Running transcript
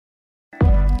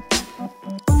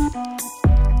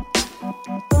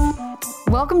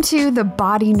Welcome to the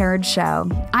Body Nerd Show.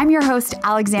 I'm your host,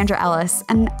 Alexandra Ellis,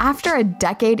 and after a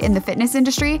decade in the fitness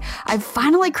industry, I've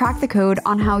finally cracked the code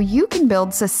on how you can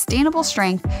build sustainable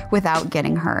strength without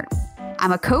getting hurt.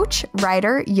 I'm a coach,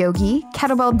 writer, yogi,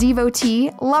 kettlebell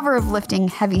devotee, lover of lifting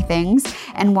heavy things,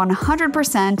 and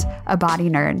 100% a body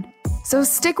nerd. So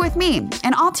stick with me,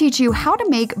 and I'll teach you how to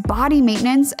make body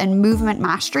maintenance and movement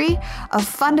mastery a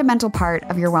fundamental part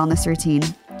of your wellness routine.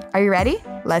 Are you ready?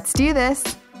 Let's do this.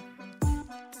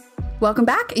 Welcome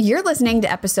back. You're listening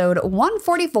to episode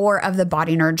 144 of the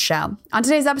Body Nerd Show. On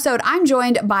today's episode, I'm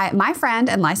joined by my friend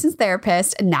and licensed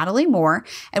therapist, Natalie Moore,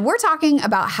 and we're talking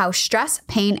about how stress,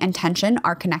 pain, and tension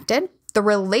are connected, the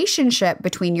relationship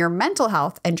between your mental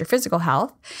health and your physical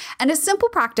health, and a simple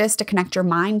practice to connect your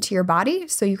mind to your body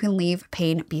so you can leave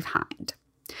pain behind.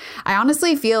 I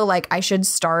honestly feel like I should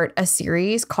start a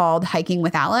series called Hiking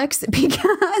with Alex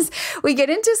because we get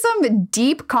into some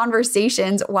deep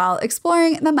conversations while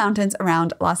exploring the mountains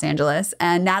around Los Angeles.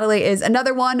 And Natalie is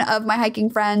another one of my hiking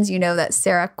friends. You know that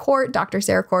Dr.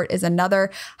 Sarah Court is another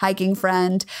hiking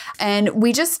friend. And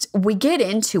we get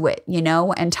into it,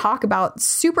 and talk about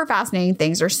super fascinating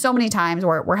things. There's so many times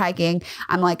where we're hiking.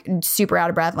 I'm like super out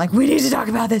of breath. Like, we need to talk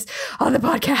about this on the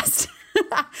podcast.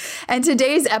 And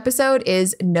today's episode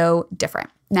is no different.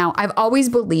 Now, I've always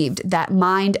believed that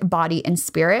mind, body, and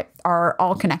spirit are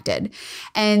all connected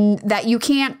and that you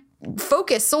can't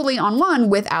focus solely on one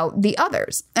without the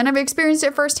others. And I've experienced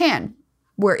it firsthand,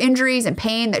 where injuries and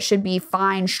pain that should be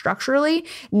fine structurally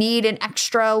need an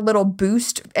extra little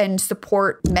boost and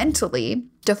support mentally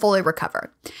to fully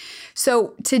recover.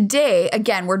 So today,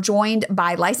 again, we're joined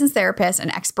by licensed therapist and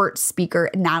expert speaker,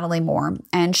 Natalie Moore,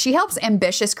 and she helps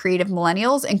ambitious creative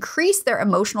millennials increase their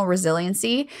emotional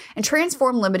resiliency and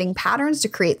transform limiting patterns to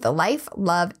create the life,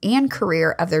 love, and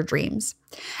career of their dreams.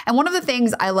 And one of the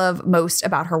things I love most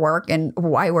about her work and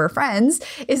why we're friends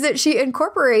is that she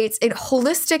incorporates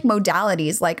holistic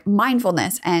modalities like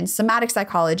mindfulness and somatic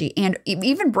psychology and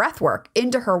even breath work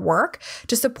into her work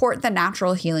to support the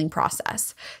natural healing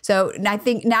process. So I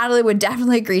think Natalie would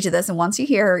definitely agree to this. And once you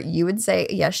hear her, you would say,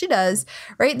 yes, she does,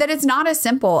 right? That it's not as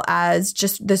simple as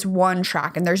just this one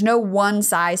track. And there's no one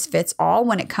size fits all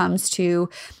when it comes to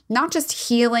not just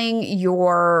healing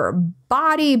your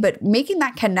body, but making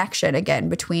that connection again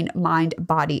between mind,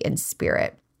 body, and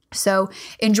spirit. So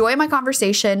enjoy my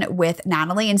conversation with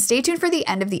Natalie and stay tuned for the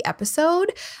end of the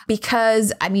episode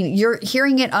because, you're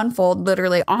hearing it unfold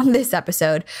literally on this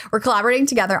episode. We're collaborating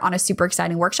together on a super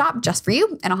exciting workshop just for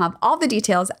you, and I'll have all the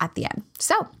details at the end.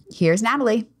 So here's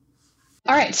Natalie.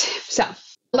 All right. So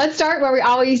let's start where we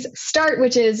always start,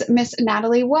 which is Miss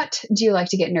Natalie, what do you like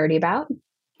to get nerdy about?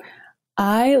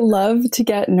 I love to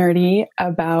get nerdy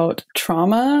about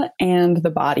trauma and the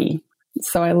body.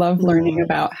 So I love learning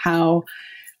about how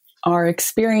our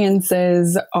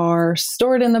experiences are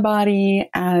stored in the body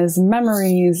as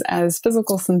memories, as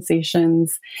physical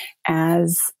sensations,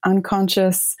 as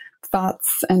unconscious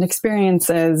thoughts and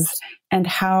experiences, and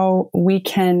how we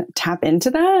can tap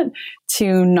into that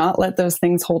to not let those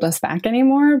things hold us back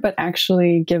anymore, but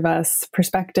actually give us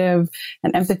perspective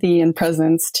and empathy and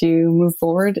presence to move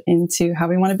forward into how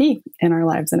we want to be in our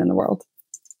lives and in the world.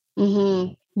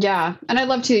 Mm-hmm. Yeah. And I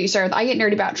love too that you started with, I get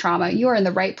nerdy about trauma. You are in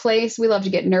the right place. We love to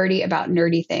get nerdy about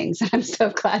nerdy things. I'm so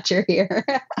glad you're here.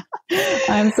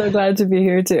 I'm so glad to be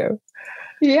here too.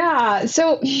 Yeah.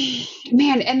 So,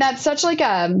 man, and that's such like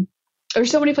there's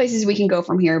so many places we can go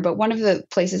from here, but one of the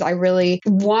places I really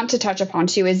want to touch upon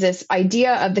too is this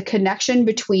idea of the connection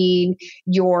between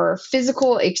your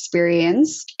physical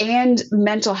experience and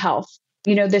mental health.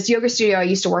 This yoga studio I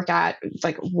used to work at,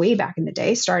 like way back in the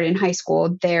day, started in high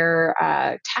school. Their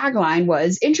tagline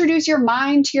was, introduce your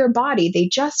mind to your body. They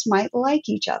just might like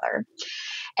each other.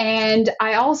 And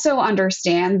I also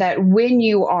understand that when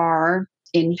you are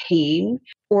in pain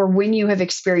or when you have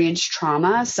experienced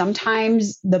trauma,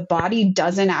 sometimes the body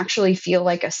doesn't actually feel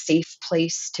like a safe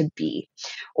place to be,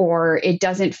 or it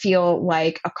doesn't feel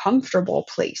like a comfortable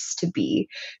place to be.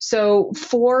 So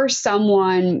for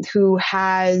someone who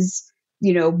has,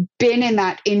 been in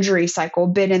that injury cycle,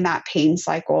 been in that pain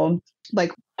cycle,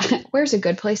 like, where's a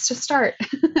good place to start?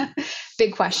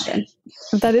 Big question.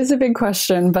 That is a big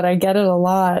question, but I get it a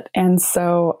lot. And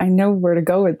so I know where to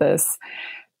go with this.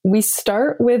 we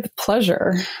start with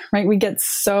pleasure, right? We get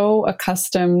so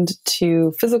accustomed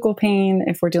to physical pain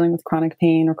if we're dealing with chronic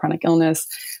pain or chronic illness.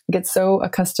 We get so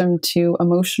accustomed to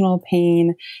emotional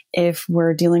pain if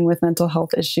we're dealing with mental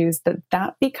health issues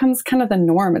that becomes kind of the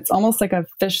norm. It's almost like a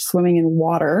fish swimming in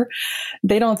water.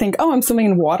 They don't think, oh, I'm swimming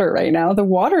in water right now. The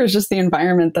water is just the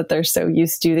environment that they're so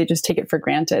used to. They just take it for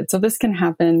granted. So this can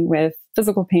happen with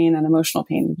physical pain and emotional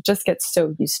pain. We just get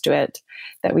so used to it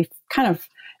that we kind of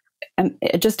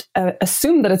just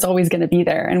assume that it's always going to be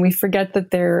there. And we forget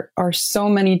that there are so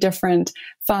many different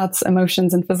thoughts,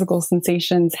 emotions, and physical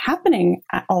sensations happening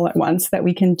all at once that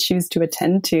we can choose to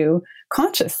attend to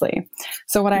consciously.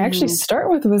 So what I actually start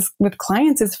with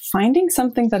clients is finding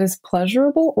something that is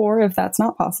pleasurable, or if that's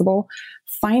not possible,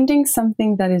 finding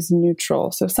something that is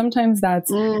neutral. So sometimes that's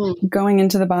going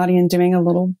into the body and doing a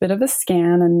little bit of a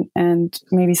scan and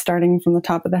maybe starting from the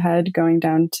top of the head, going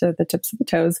down to the tips of the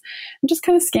toes and just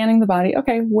kind of scanning the body.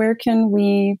 Okay, where can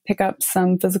we pick up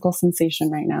some physical sensation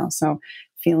right now? So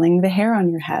feeling the hair on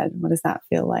your head. What does that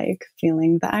feel like?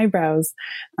 Feeling the eyebrows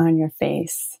on your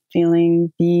face,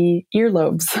 feeling the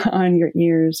earlobes on your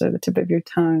ears or the tip of your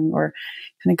tongue, or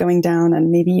kind of going down and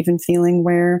maybe even feeling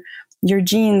where your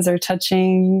jeans are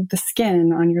touching the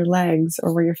skin on your legs,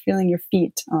 or where you're feeling your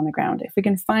feet on the ground. If we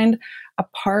can find a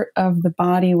part of the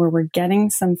body where we're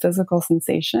getting some physical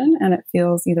sensation and it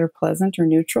feels either pleasant or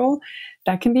neutral,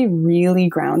 that can be really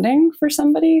grounding for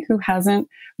somebody who hasn't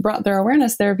brought their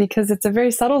awareness there, because it's a very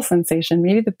subtle sensation.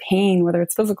 Maybe the pain, whether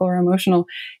it's physical or emotional,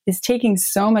 is taking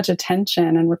so much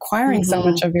attention and requiring so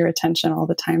much of your attention all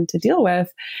the time to deal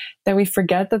with, that we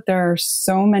forget that there are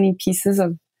so many pieces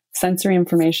of sensory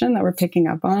information that we're picking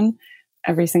up on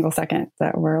every single second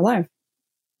that we're alive.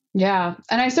 Yeah.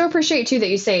 And I so appreciate too that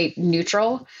you say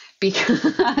neutral,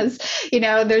 because,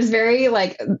 there's very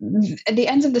like at the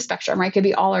ends of the spectrum, right? It could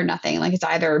be all or nothing. Like it's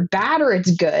either bad or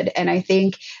it's good. And I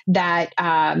think that,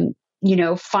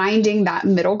 finding that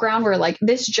middle ground where like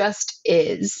this just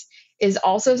is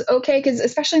also okay, because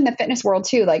especially in the fitness world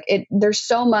too, like there's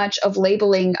so much of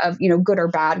labeling of, good or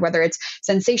bad, whether it's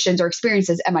sensations or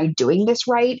experiences. Am I doing this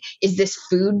right? Is this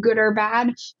food good or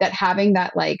bad? That having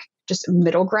that like just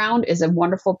middle ground is a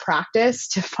wonderful practice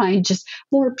to find just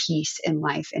more peace in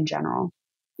life in general.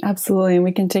 Absolutely. And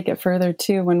we can take it further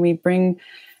too when we bring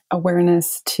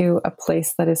awareness to a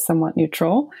place that is somewhat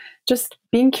neutral, just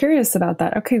being curious about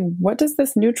that. Okay, what does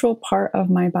this neutral part of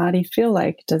my body feel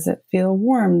like? Does it feel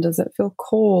warm? Does it feel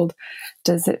cold?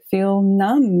 Does it feel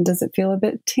numb? Does it feel a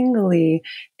bit tingly?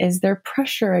 Is there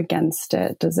pressure against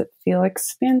it? Does it feel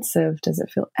expansive? Does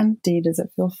it feel empty? Does it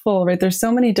feel full? Right? There's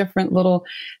so many different little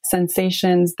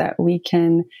sensations that we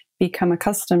can become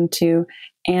accustomed to.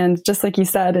 And just like you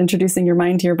said, introducing your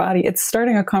mind to your body, it's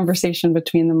starting a conversation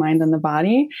between the mind and the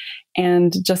body.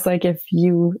 And just like if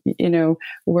you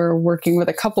were working with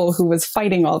a couple who was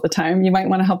fighting all the time, you might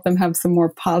want to help them have some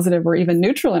more positive or even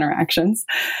neutral interactions.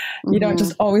 You don't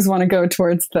just always want to go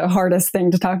towards the hardest thing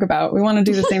to talk about. We want to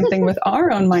do the same thing with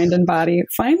our own mind and body.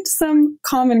 Find some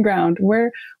common ground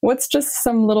what's just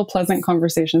some little pleasant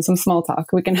conversation, some small talk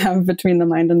we can have between the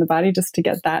mind and the body just to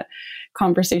get that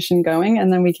conversation going.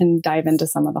 And then we can dive into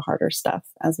some of the harder stuff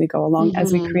as we go along,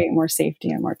 as we create more safety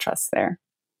and more trust there.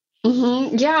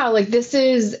 Yeah, like this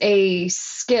is a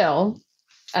skill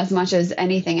as much as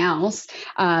anything else.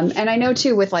 And I know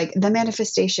too, with like the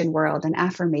manifestation world and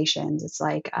affirmations, it's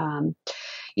like,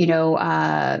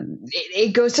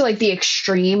 it goes to like the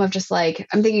extreme of just like,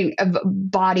 I'm thinking of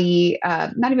body,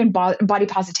 not even body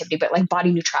positivity, but like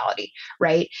body neutrality.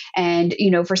 Right. And,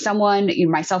 for someone,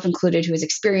 myself included, who has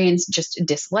experienced just a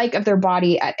dislike of their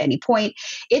body at any point,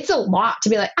 it's a lot to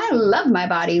be like, I love my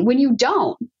body, when you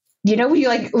don't. When you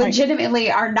like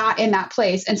legitimately are not in that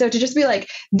place. And so to just be like,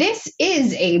 this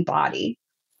is a body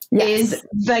is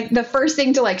like the first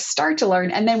thing to like start to learn.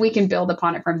 And then we can build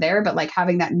upon it from there. But like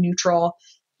having that neutral,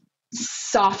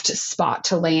 soft spot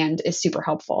to land is super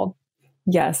helpful.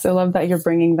 Yes. I love that you're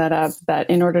bringing that up,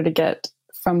 that in order to get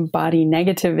from body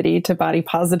negativity to body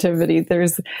positivity,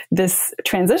 there's this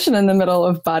transition in the middle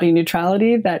of body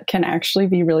neutrality that can actually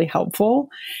be really helpful.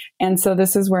 And so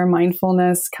this is where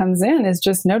mindfulness comes in, is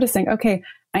just noticing, okay,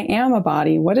 I am a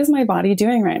body. What is my body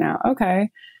doing right now? Okay,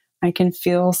 I can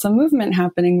feel some movement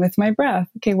happening with my breath.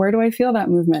 Okay, where do I feel that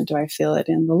movement? Do I feel it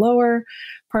in the lower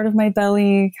part of my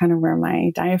belly, kind of where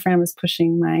my diaphragm is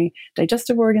pushing my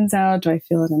digestive organs out? Do I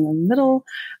feel it in the middle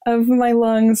of my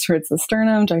lungs towards the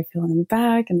sternum? Do I feel it in the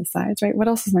back and the sides, right? What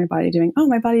else is my body doing? Oh,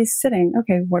 my body's sitting.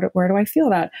 Okay, where do I feel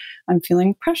that? I'm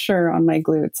feeling pressure on my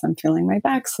glutes. I'm feeling my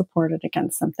back supported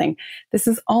against something. This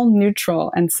is all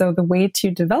neutral. And so the way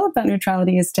to develop that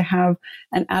neutrality is to have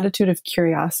an attitude of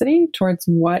curiosity towards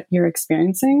what you're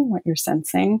experiencing, what you're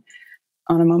sensing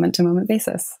on a moment-to-moment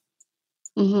basis.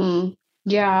 Mm-hmm.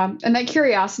 Yeah. And that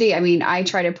curiosity, I mean, I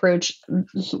try to approach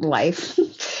life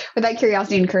with that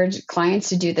curiosity and encourage clients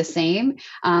to do the same.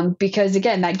 Because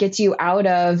again, that gets you out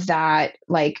of that,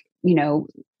 like,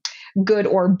 good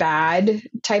or bad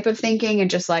type of thinking and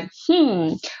just like,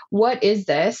 what is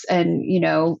this? And,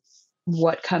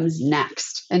 what comes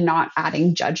next, and not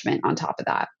adding judgment on top of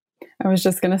that. I was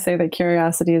just going to say that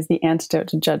curiosity is the antidote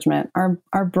to judgment.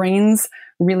 Our brains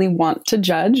really want to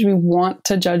judge. We want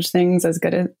to judge things as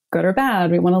good or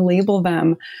bad. We want to label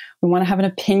them. We want to have an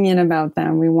opinion about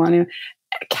them. We want to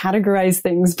categorize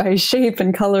things by shape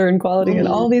and color and quality and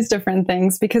all these different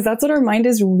things, because that's what our mind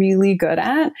is really good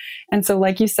at. And so,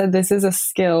 like you said, this is a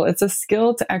skill. It's a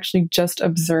skill to actually just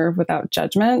observe without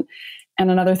judgment. And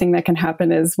another thing that can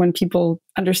happen is when people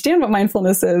understand what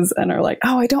mindfulness is and are like,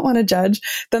 oh, I don't want to judge,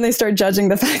 then they start judging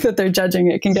the fact that they're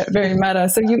judging. It can get very meta.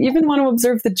 So you even want to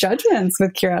observe the judgments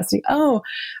with curiosity. Oh,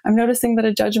 I'm noticing that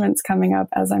a judgment's coming up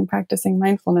as I'm practicing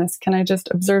mindfulness. Can I just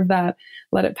observe that,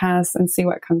 let it pass, and see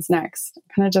what comes next?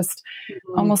 Kind of just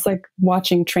almost like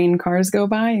watching train cars go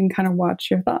by, and kind of watch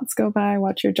your thoughts go by,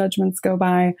 watch your judgments go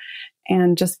by,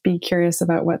 and just be curious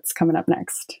about what's coming up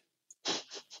next.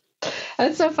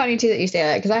 That's so funny too that you say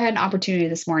that, because I had an opportunity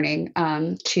this morning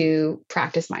to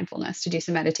practice mindfulness, to do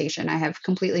some meditation. I have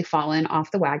completely fallen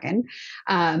off the wagon.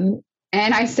 And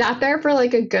I sat there for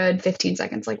like a good 15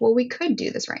 seconds, like, well, we could do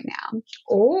this right now,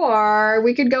 or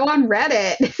we could go on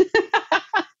Reddit.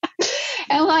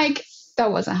 And like, that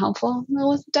wasn't helpful. That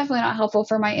was definitely not helpful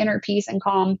for my inner peace and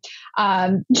calm.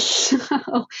 The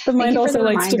mind also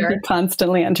likes to be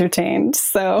constantly entertained.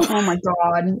 So, oh my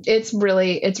God, it's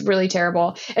really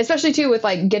terrible, especially too with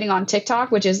like getting on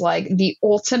TikTok, which is like the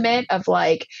ultimate of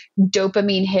like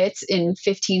dopamine hits in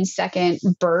 15-second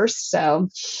bursts. So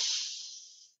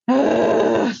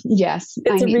yes,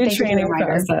 it's a retraining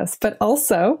process. But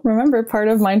also remember, part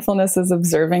of mindfulness is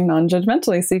observing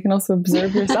non-judgmentally. So you can also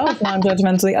observe yourself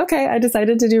non-judgmentally. Okay, I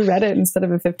decided to do Reddit instead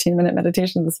of a 15-minute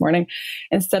meditation this morning.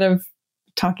 Instead of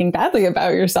talking badly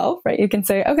about yourself, right? You can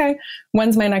say, okay,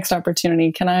 when's my next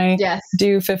opportunity? Can I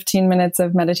do 15 minutes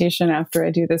of meditation after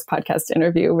I do this podcast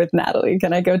interview with Natalie?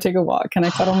 Can I go take a walk? Can I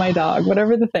cuddle my dog?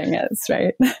 Whatever the thing is,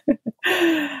 right?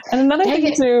 And another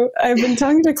thing too, I've been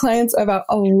talking to clients about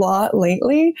a lot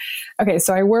lately. Okay,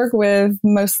 so I work with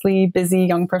mostly busy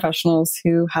young professionals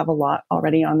who have a lot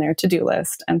already on their to-do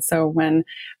list. And so when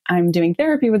I'm doing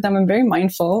therapy with them, I'm very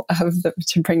mindful of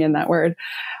to bring in that word,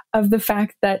 of the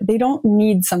fact that they don't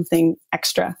need something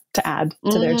extra to add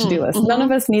to their to-do list. None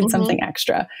of us need something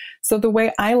extra. So the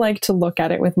way I like to look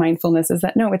at it with mindfulness is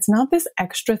that, no, it's not this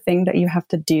extra thing that you have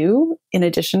to do in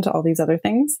addition to all these other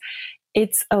things.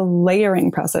 It's a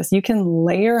layering process. You can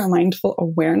layer a mindful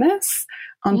awareness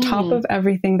on top of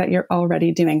everything that you're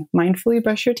already doing. Mindfully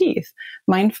brush your teeth,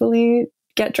 mindfully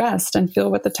get dressed and feel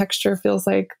what the texture feels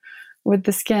like with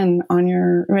the skin on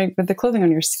your, right, with the clothing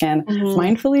on your skin,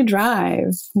 mindfully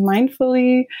drive,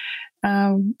 mindfully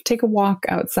take a walk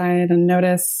outside and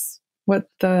notice what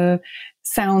the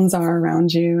sounds are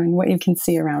around you and what you can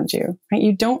see around you, right?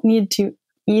 You don't need to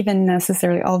even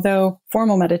necessarily, although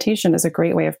formal meditation is a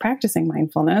great way of practicing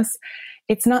mindfulness,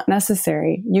 it's not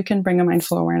necessary. You can bring a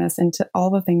mindful awareness into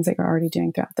all the things that you're already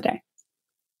doing throughout the day.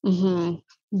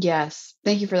 Yes.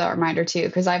 Thank you for that reminder too.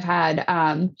 Cause I've had,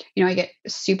 I get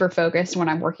super focused when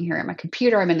I'm working here at my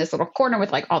computer. I'm in this little corner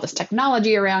with like all this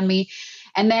technology around me.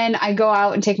 And then I go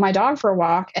out and take my dog for a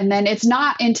walk. And then it's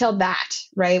not until that,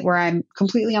 right, where I'm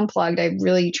completely unplugged. I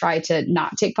really try to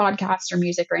not take podcasts or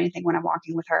music or anything when I'm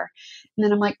walking with her. And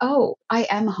then I'm like, oh, I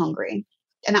am hungry.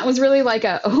 And that was really like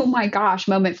a, oh my gosh,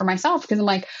 moment for myself. Because I'm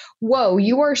like, whoa,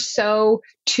 you are so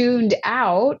tuned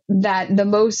out that the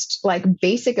most like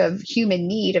basic of human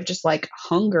need of just like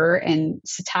hunger and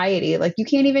satiety, like you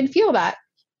can't even feel that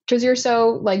because you're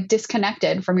so like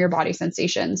disconnected from your body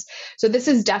sensations. So this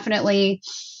is definitely,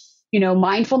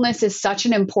 mindfulness is such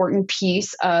an important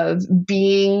piece of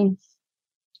being,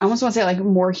 I almost want to say like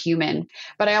more human,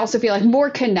 but I also feel like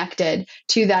more connected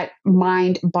to that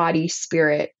mind, body,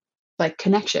 spirit, like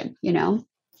connection,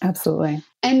 Absolutely.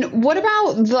 And what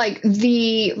about like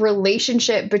the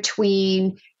relationship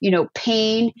between,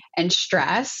 pain and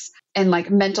stress and like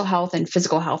mental health and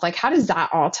physical health? Like how does that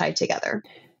all tie together?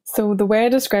 So the way I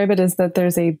describe it is that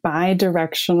there's a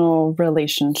bi-directional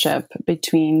relationship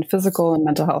between physical and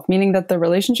mental health, meaning that the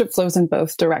relationship flows in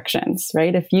both directions,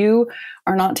 right? If you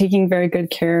are not taking very good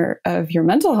care of your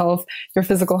mental health, your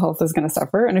physical health is going to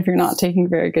suffer. And if you're not taking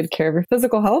very good care of your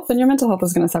physical health, then your mental health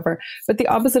is going to suffer. But the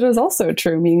opposite is also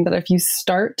true, meaning that if you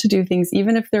start to do things,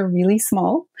 even if they're really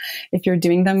small, if you're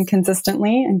doing them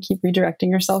consistently and keep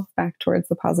redirecting yourself back towards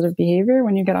the positive behavior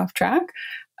when you get off track,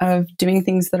 of doing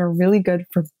things that are really good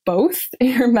for both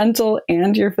your mental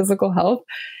and your physical health,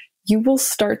 you will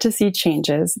start to see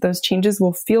changes. Those changes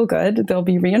will feel good. They'll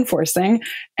be reinforcing,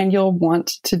 and you'll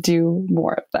want to do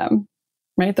more of them,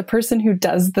 right? The person who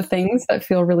does the things that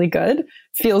feel really good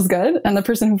feels good. And the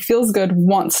person who feels good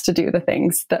wants to do the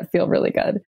things that feel really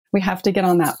good. We have to get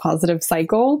on that positive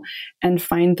cycle and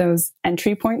find those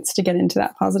entry points to get into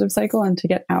that positive cycle and to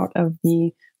get out of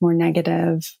the more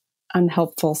negative,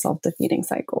 unhelpful, self-defeating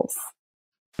cycles.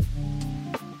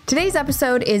 Today's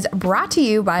episode is brought to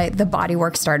you by the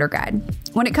Bodywork Starter Guide.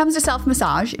 When it comes to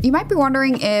self-massage, you might be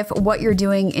wondering if what you're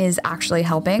doing is actually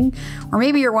helping, or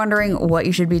maybe you're wondering what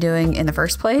you should be doing in the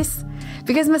first place.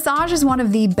 Because massage is one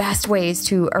of the best ways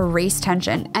to erase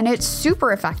tension, and it's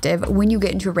super effective when you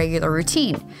get into a regular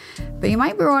routine. But you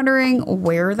might be wondering,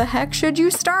 where the heck should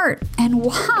you start? And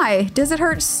why does it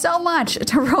hurt so much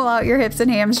to roll out your hips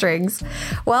and hamstrings?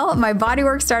 Well, my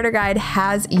Bodywork Starter Guide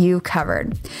has you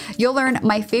covered. You'll learn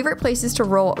my favorite places to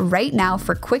roll right now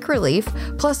for quick relief,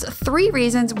 plus 3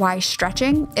 reasons why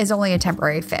stretching is only a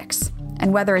temporary fix.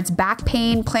 And whether it's back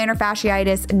pain, plantar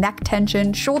fasciitis, neck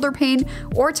tension, shoulder pain,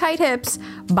 or tight hips,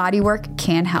 Bodywork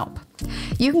can help.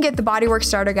 You can get the Bodywork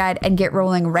Starter Guide and get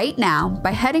rolling right now by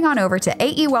heading on over to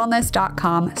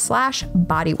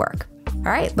aewellness.com/bodywork. All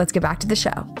right, let's get back to the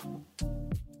show.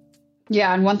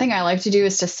 Yeah, and one thing I like to do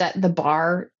is to set the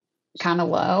bar kind of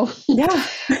low. Yeah.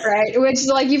 Right. Which,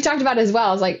 like you've talked about as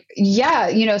well, is like,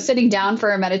 yeah, sitting down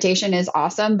for a meditation is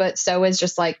awesome, but so is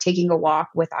just like taking a walk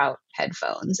without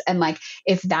headphones. And like,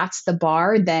 if that's the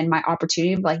bar, then my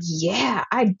opportunity of like, yeah,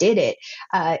 I did it,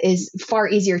 is far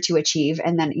easier to achieve.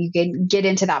 And then you get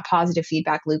into that positive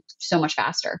feedback loop so much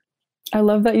faster. I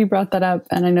love that you brought that up.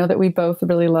 And I know that we both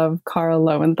really love Cara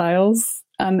Lowenthal's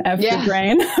F Your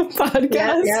Brain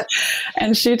podcast. Yeah.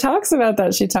 And she talks about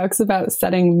that. She talks about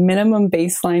setting minimum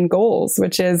baseline goals,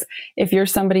 which is if you're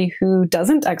somebody who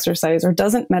doesn't exercise or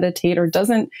doesn't meditate or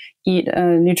doesn't eat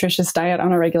a nutritious diet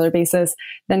on a regular basis,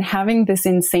 then having this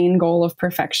insane goal of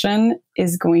perfection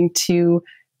is going to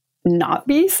not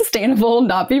be sustainable,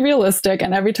 not be realistic.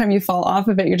 And every time you fall off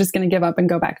of it, you're just going to give up and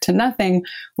go back to nothing.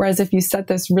 Whereas if you set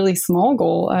this really small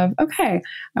goal of, okay,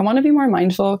 I want to be more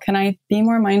mindful. Can I be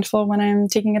more mindful when I'm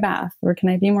taking a bath? Or can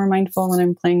I be more mindful when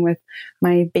I'm playing with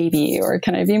my baby? Or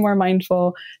can I be more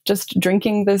mindful just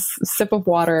drinking this sip of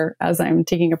water as I'm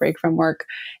taking a break from work?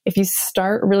 If you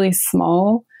start really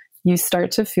small, you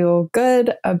start to feel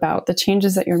good about the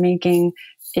changes that you're making.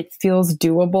 It feels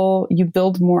doable. You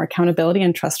build more accountability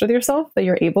and trust with yourself that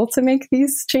you're able to make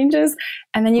these changes.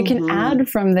 And then you can add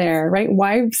from there, right?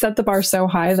 Why set the bar so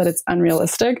high that it's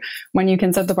unrealistic when you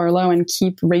can set the bar low and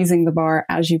keep raising the bar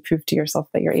as you prove to yourself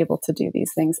that you're able to do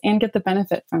these things and get the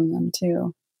benefit from them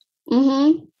too.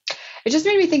 Mm-hmm. It just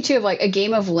made me think too of like a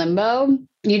game of limbo.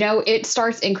 It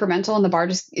starts incremental and the bar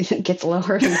just gets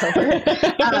lower and lower.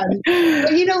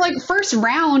 But like first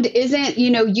round isn't,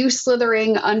 you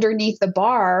slithering underneath the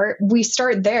bar. We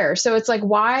start there. So it's like,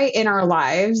 why in our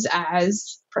lives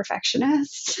as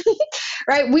perfectionists,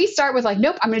 right? We start with like,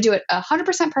 nope, I'm going to do it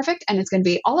 100% perfect. And it's going to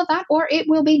be all of that, or it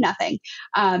will be nothing.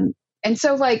 And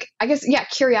so like, I guess,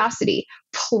 curiosity,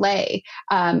 play.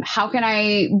 How can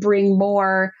I bring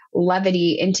more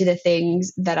levity into the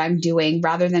things that I'm doing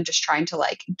rather than just trying to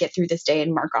like get through this day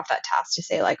and mark off that task to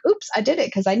say like, oops, I did it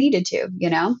because I needed to,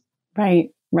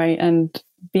 Right. And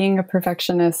being a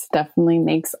perfectionist definitely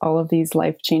makes all of these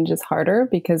life changes harder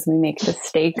because we make the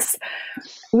stakes.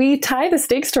 We tie the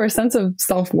stakes to our sense of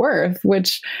self-worth,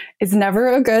 which is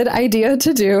never a good idea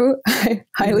to do. I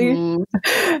do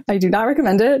not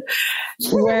recommend it.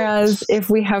 Whereas if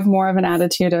we have more of an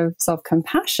attitude of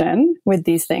self-compassion with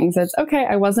these things, it's okay,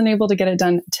 I wasn't able to get it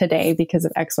done today because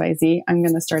of XYZ. I'm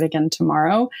going to start again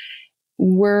tomorrow.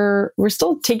 We're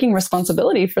still taking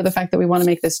responsibility for the fact that we want to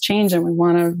make this change and we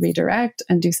want to redirect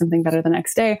and do something better the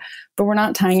next day, but we're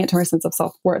not tying it to our sense of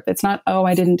self-worth. It's not, oh,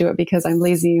 I didn't do it because I'm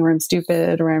lazy or I'm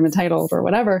stupid or I'm entitled or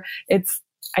whatever. It's,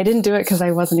 I didn't do it because I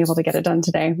wasn't able to get it done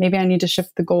today. Maybe I need to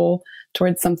shift the goal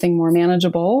towards something more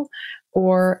manageable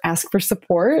or ask for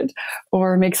support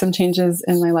or make some changes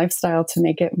in my lifestyle to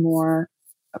make it more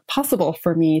possible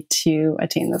for me to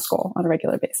attain this goal on a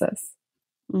regular basis.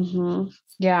 Mm-hmm.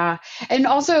 Yeah. And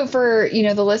also for,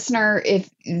 the listener, if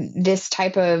this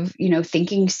type of,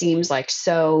 thinking seems like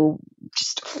so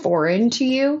just foreign to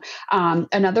you,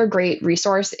 another great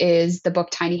resource is the book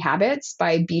Tiny Habits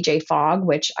by BJ Fogg,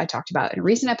 which I talked about in a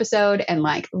recent episode. And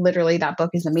like literally that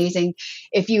book is amazing.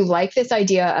 If you like this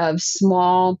idea of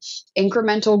small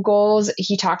incremental goals,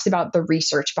 he talks about the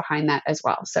research behind that as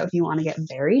well. So if you want to get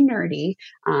very nerdy,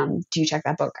 do check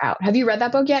that book out. Have you read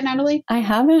that book yet, Natalie? I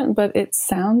haven't, but it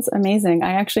sounds amazing.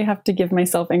 I actually have to give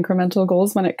myself incremental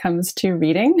goals when it comes to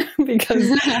reading because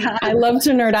I love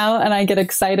to nerd out and I get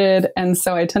excited. And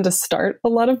so I tend to start a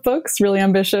lot of books, really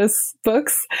ambitious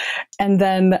books. And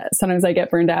then sometimes I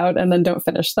get burned out and then don't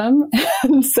finish them.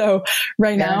 And so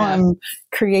right now I'm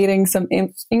creating some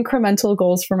incremental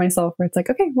goals for myself where it's like,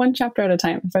 okay, one chapter at a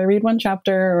time. If I read one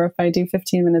chapter or if I do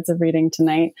 15 minutes of reading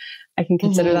tonight, I can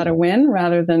consider that a win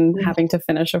rather than having to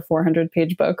finish a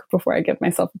 400-page book before I give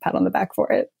myself a pat on the back for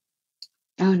it.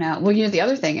 Oh, no. Well, the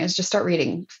other thing is just start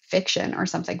reading fiction or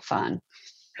something fun.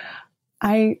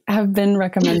 I have been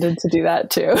recommended to do that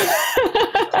too.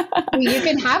 You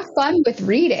can have fun with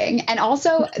reading. And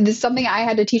also, this is something I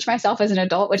had to teach myself as an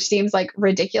adult, which seems like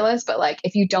ridiculous, but like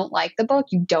if you don't like the book,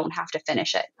 you don't have to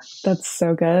finish it. That's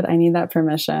so good. I need that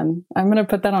permission. I'm going to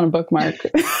put that on a bookmark.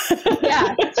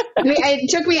 Yeah. It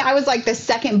took me, I was like the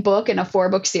second book in a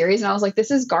 4-book series. And I was like,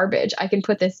 this is garbage. I can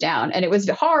put this down. And it was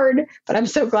hard, but I'm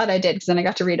so glad I did because then I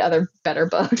got to read other better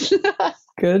books.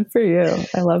 Good for you.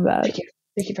 I love that. Thank you.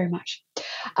 Thank you very much.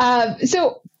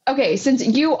 Okay, since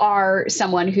you are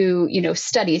someone who,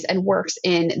 studies and works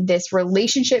in this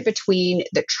relationship between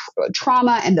the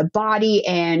trauma and the body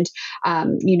and,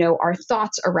 our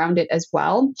thoughts around it as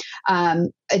well,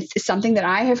 it's something that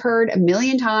I have heard a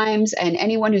million times, and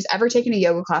anyone who's ever taken a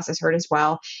yoga class has heard as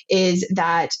well, is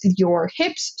that your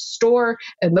hips store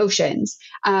emotions.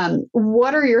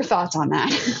 What are your thoughts on that?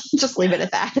 Just leave it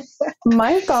at that.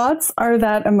 My thoughts are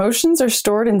that emotions are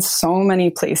stored in so many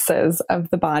places of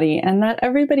the body and that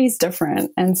everybody's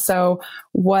different. And so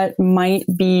what might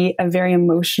be a very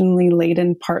emotionally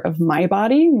laden part of my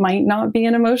body might not be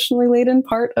an emotionally laden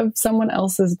part of someone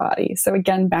else's body. So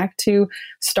again, back to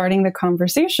starting the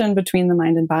conversation between the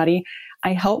mind and body,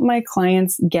 I help my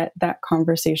clients get that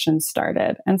conversation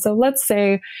started. And so let's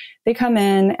say they come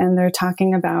in and they're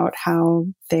talking about how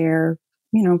they're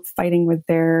fighting with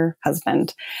their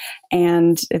husband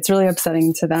and it's really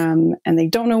upsetting to them and they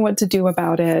don't know what to do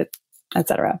about it,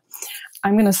 etc.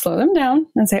 I'm going to slow them down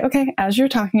and say, okay, as you're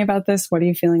talking about this, what are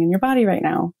you feeling in your body right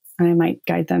now? And I might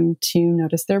guide them to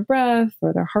notice their breath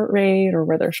or their heart rate or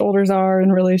where their shoulders are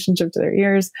in relationship to their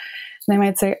ears. And they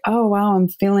might say, oh, wow, I'm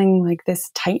feeling like this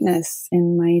tightness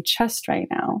in my chest right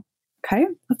now. Okay,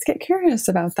 let's get curious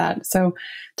about that. So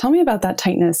tell me about that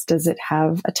tightness. Does it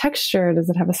have a texture? Does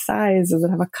it have a size? Does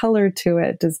it have a color to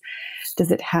it? Does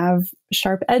it have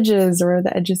sharp edges or are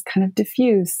the edges kind of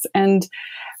diffuse? And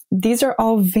these are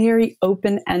all very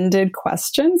open-ended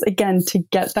questions, again, to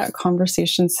get that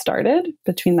conversation started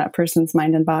between that person's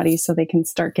mind and body so they can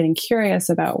start getting curious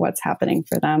about what's happening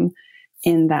for them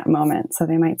in that moment. So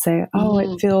they might say, oh,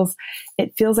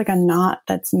 it feels like a knot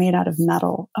that's made out of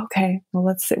metal. Okay, well,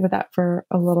 let's sit with that for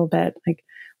a little bit. Like,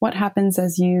 what happens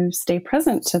as you stay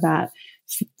present to that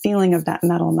feeling of that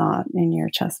metal knot in your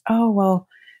chest? Oh, well,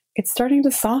 it's starting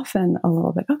to soften a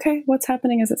little bit. Okay, what's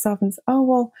happening as it softens? Oh,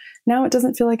 well, now it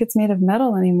doesn't feel like it's made of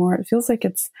metal anymore. It feels like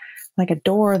it's like a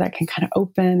door that can kind of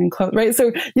open and close, right?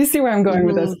 So you see where I'm going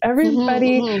with this.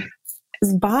 Everybody's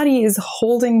body is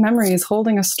holding memories,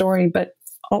 holding a story, but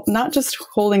not just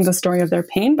holding the story of their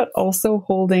pain, but also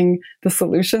holding the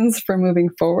solutions for moving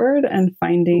forward and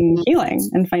finding healing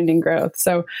and finding growth.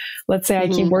 So let's say I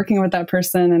keep working with that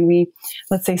person and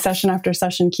let's say session after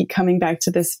session, keep coming back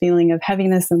to this feeling of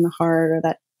heaviness in the heart or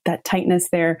that tightness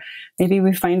there. Maybe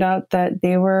we find out that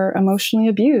they were emotionally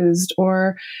abused,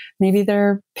 or maybe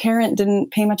their parent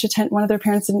didn't pay much attention. One of their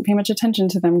parents didn't pay much attention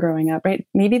to them growing up, right?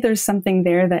 Maybe there's something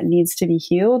there that needs to be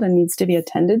healed and needs to be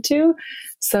attended to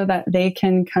so that they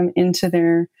can come into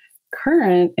their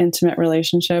current intimate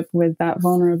relationship with that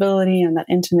vulnerability and that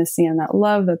intimacy and that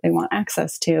love that they want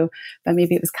access to, but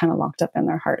maybe it was kind of locked up in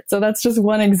their heart. So that's just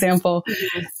one example.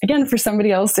 Again, for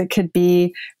somebody else, it could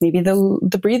be maybe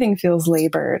the breathing feels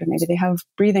labored. Maybe they have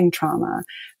breathing trauma.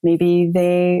 Maybe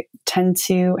they tend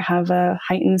to have a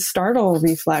heightened startle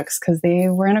reflex because they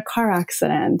were in a car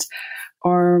accident.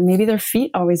 Or maybe their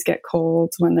feet always get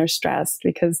cold when they're stressed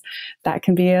because that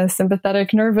can be a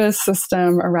sympathetic nervous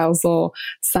system arousal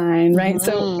sign, right?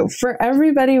 So for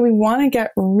everybody, we want to get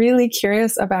really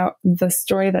curious about the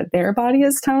story that their body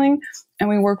is telling, and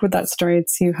we work with that story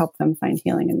to help them find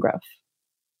healing and growth.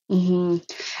 hmm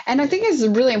And I think it's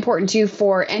really important too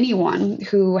for anyone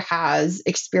who has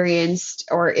experienced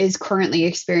or is currently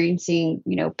experiencing,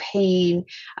 pain,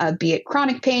 be it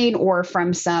chronic pain or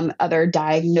from some other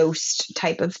diagnosed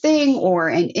type of thing or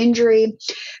an injury,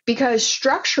 because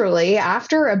structurally,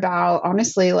 after about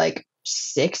honestly like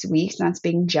 6 weeks, and that's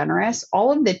being generous,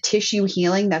 all of the tissue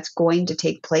healing that's going to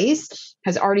take place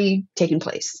has already taken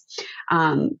place.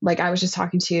 Like I was just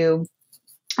talking to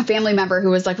a family member who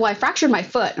was like, well, I fractured my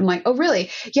foot. I'm like, oh,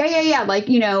 really? Yeah. Like,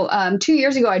 2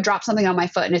 years ago, I dropped something on my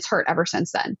foot and it's hurt ever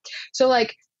since then. So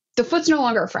like the foot's no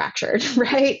longer fractured,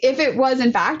 right? If it was,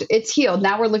 in fact, it's healed.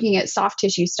 Now we're looking at soft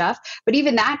tissue stuff, but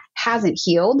even that hasn't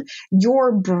healed.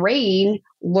 Your brain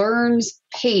learns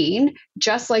pain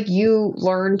just like you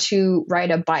learn to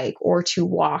ride a bike or to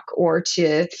walk or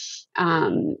to,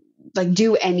 like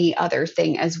do any other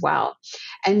thing as well.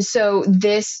 And so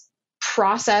this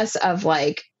process of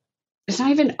like, it's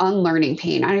not even unlearning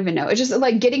pain. I don't even know. It's just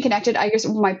like getting connected. I guess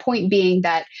my point being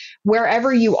that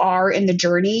wherever you are in the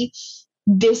journey,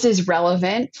 this is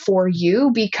relevant for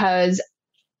you because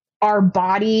our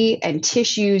body and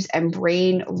tissues and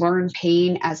brain learn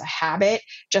pain as a habit,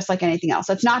 just like anything else.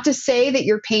 That's not to say that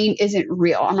your pain isn't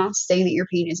real. I'm not saying that your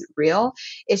pain isn't real.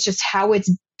 It's just how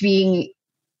it's being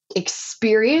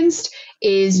experienced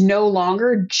is no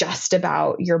longer just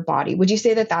about your body. Would you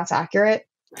say that that's accurate?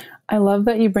 I love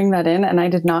that you bring that in. And I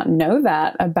did not know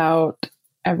that about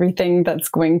everything that's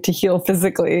going to heal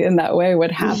physically in that way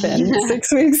would happen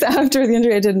 6 weeks after the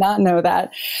injury. I did not know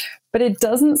that. But it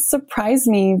doesn't surprise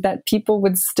me that people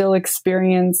would still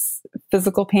experience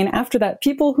physical pain after that.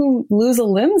 People who lose a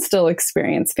limb still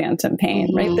experience phantom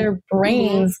pain, right? Their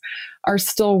brains are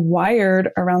still wired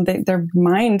around, their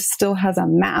mind still has a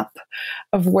map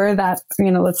of where that,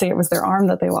 let's say it was their arm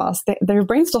that they lost. Their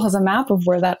brain still has a map of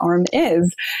where that arm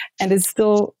is and is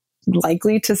still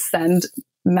likely to send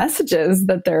messages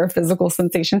that there are physical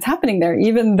sensations happening there,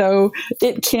 even though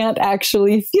it can't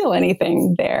actually feel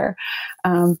anything there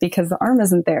because the arm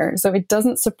isn't there. So it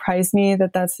doesn't surprise me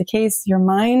that that's the case. Your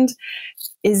mind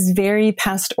is very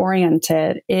past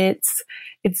oriented.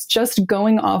 It's just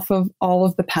going off of all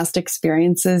of the past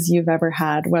experiences you've ever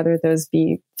had, whether those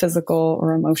be physical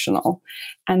or emotional.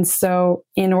 And so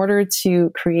in order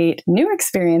to create new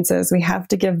experiences, we have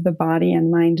to give the body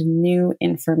and mind new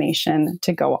information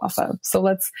to go off of. So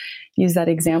let's use that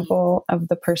example of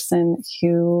the person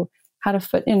who had a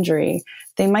foot injury.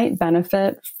 They might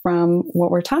benefit from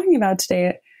what we're talking about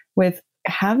today with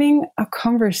having a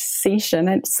conversation.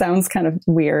 It sounds kind of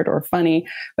weird or funny,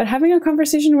 but having a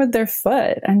conversation with their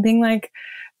foot and being like,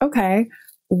 okay,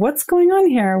 what's going on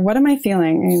here? What am I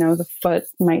feeling? The foot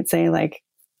might say like,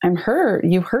 I'm hurt.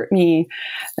 You hurt me.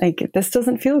 Like, this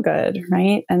doesn't feel good.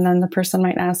 Right. And then the person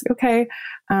might ask, okay,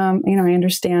 I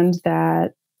understand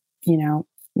that,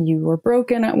 you were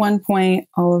broken at one point.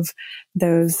 All of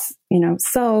those,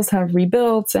 cells have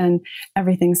rebuilt and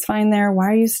everything's fine there. Why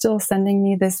are you still sending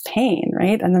me this pain?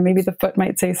 Right. And then maybe the foot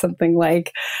might say something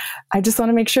like, I just want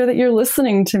to make sure that you're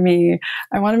listening to me.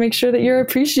 I want to make sure that you're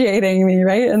appreciating me.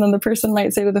 Right. And then the person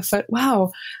might say to the foot,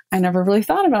 wow, I never really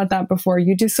thought about that before.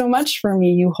 You do so much for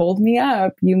me. You hold me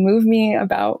up. You move me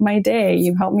about my day.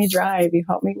 You help me drive. You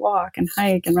help me walk and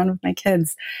hike and run with my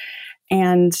kids.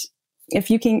 And if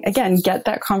you can, again, get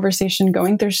that conversation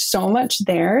going, there's so much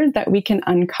there that we can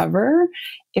uncover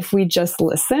if we just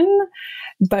listen,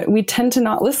 but we tend to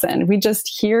not listen. We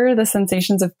just hear the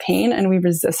sensations of pain and we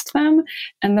resist them.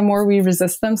 And the more we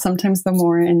resist them, sometimes the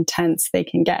more intense they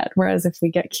can get. Whereas if we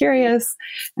get curious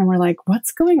and we're like,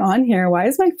 what's going on here? Why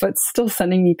is my foot still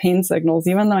sending me pain signals,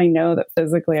 even though I know that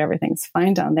physically everything's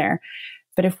fine down there?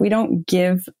 But if we don't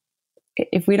give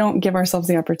ourselves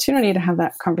the opportunity to have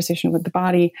that conversation with the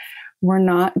body, we're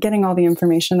not getting all the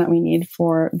information that we need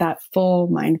for that full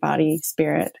mind, body,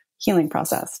 spirit healing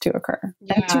process to occur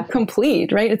and to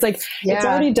complete, right? It's like, it's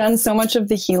already done so much of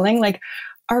the healing. Like,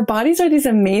 our bodies are these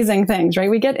amazing things,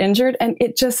 right? We get injured and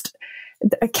it just,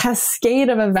 a cascade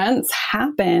of events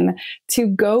happen to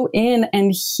go in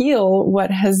and heal what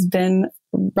has been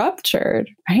ruptured,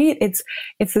 right? It's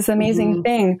this amazing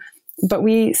thing. But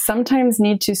we sometimes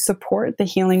need to support the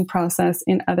healing process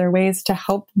in other ways to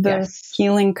help the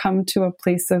healing come to a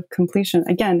place of completion.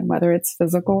 Again, whether it's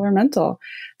physical or mental.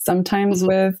 Sometimes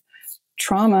with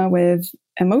trauma, with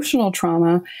emotional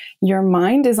trauma, your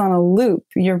mind is on a loop.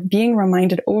 You're being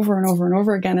reminded over and over and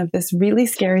over again of this really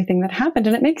scary thing that happened.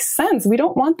 And it makes sense. We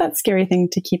don't want that scary thing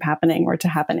to keep happening or to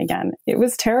happen again. It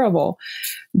was terrible.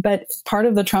 But part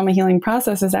of the trauma healing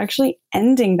process is actually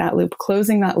ending that loop,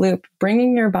 closing that loop,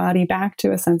 bringing your body back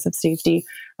to a sense of safety,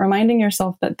 reminding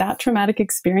yourself that that traumatic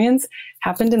experience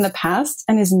happened in the past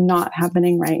and is not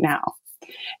happening right now.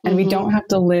 And we don't have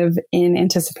to live in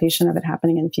anticipation of it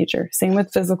happening in the future. Same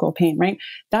with physical pain, right?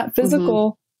 That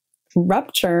physical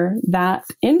rupture, that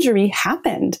injury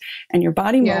happened and your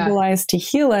body mobilized to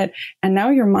heal it. And now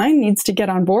your mind needs to get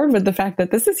on board with the fact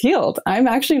that this is healed. I'm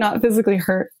actually not physically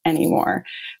hurt anymore.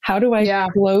 How do I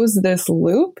close this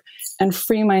loop and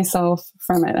free myself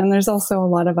from it? And there's also a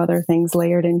lot of other things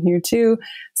layered in here too.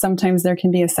 Sometimes there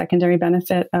can be a secondary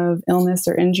benefit of illness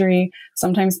or injury.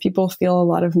 Sometimes people feel a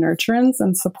lot of nurturance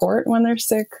and support when they're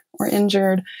sick or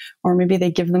injured, or maybe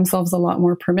they give themselves a lot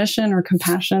more permission or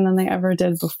compassion than they ever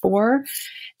did before.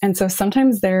 And so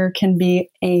sometimes there can be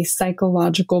a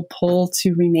psychological pull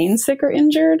to remain sick or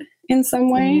injured in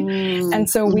some way. And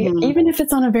so we, even if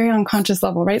it's on a very unconscious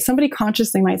level, right? Somebody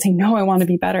consciously might say, no, I want to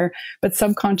be better, but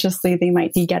subconsciously they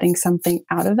might be getting something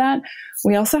out of that.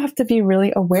 We also have to be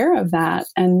really aware of that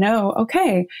and know,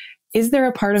 okay, is there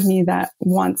a part of me that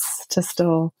wants to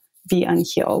still be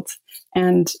unhealed?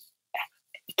 And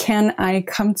can I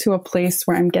come to a place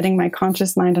where I'm getting my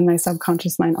conscious mind and my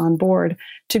subconscious mind on board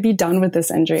to be done with this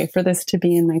injury, for this to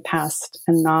be in my past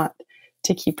and not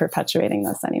to keep perpetuating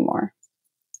this anymore?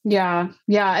 Yeah.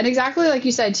 Yeah. And exactly like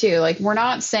you said too, like we're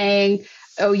not saying,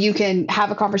 oh, you can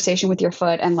have a conversation with your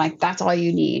foot and like, that's all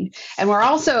you need. And we're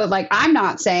also like, I'm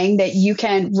not saying that you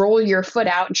can roll your foot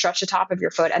out and stretch the top of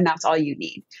your foot and that's all you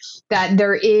need. That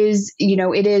there is, you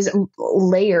know, it is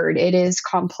layered, it is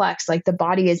complex. Like the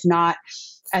body is not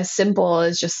as simple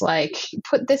as just like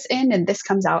put this in and this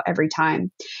comes out every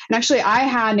time. And actually I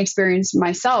had an experience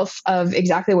myself of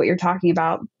exactly what you're talking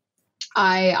about.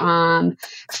 I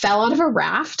fell out of a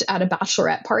raft at a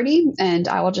bachelorette party, and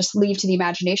I will just leave to the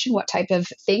imagination what type of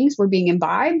things were being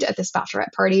imbibed at this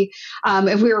bachelorette party.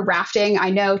 If we were rafting,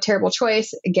 I know, terrible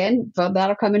choice. Again, but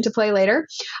that'll come into play later.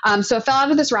 So I fell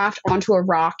out of this raft onto a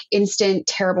rock, instant,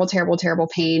 terrible, terrible, terrible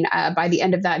pain. By the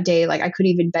end of that day, like I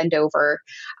couldn't even bend over.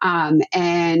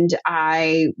 And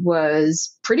I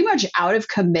was pretty much out of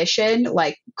commission,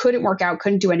 like couldn't work out,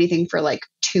 couldn't do anything for like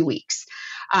 2 weeks.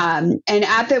 And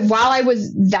while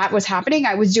that was happening,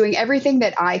 I was doing everything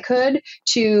that I could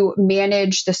to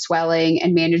manage the swelling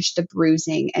and manage the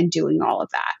bruising and doing all of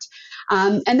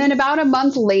that. And then about a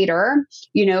month later,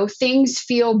 you know, things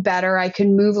feel better. I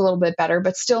can move a little bit better,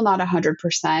 but still not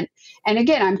 100%. And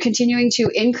again, I'm continuing to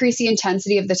increase the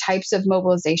intensity of the types of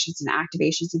mobilizations and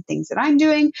activations and things that I'm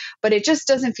doing, but it just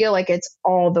doesn't feel like it's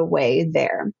all the way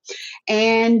there.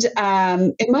 And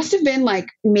it must have been like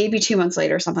maybe 2 months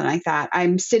later, something like that.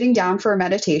 I'm sitting down for a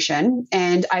meditation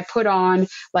and I put on,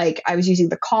 like, I was using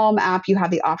the Calm app. You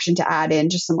have the option to add in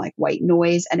just some like white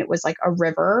noise, and it was like a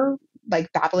river,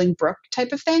 like babbling brook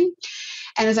type of thing.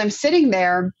 And as I'm sitting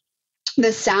there,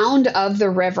 the sound of the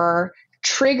river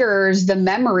triggers the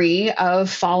memory of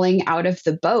falling out of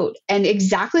the boat. And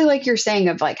exactly like you're saying,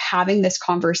 of like having this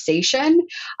conversation,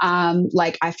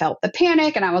 like I felt the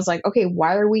panic and I was like, okay,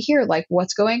 why are we here? Like,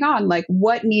 what's going on? Like,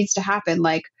 what needs to happen?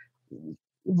 Like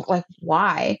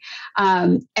why?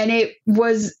 And it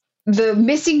was the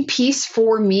missing piece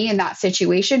for me in that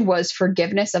situation was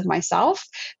forgiveness of myself,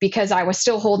 because I was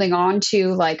still holding on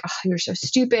to like, oh, you're so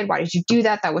stupid. Why did you do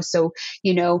that? That was so,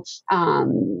 you know,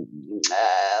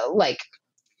 like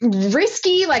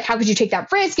risky. Like, how could you take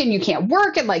that risk and you can't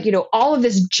work? And like, you know, all of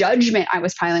this judgment I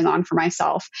was piling on for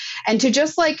myself, and to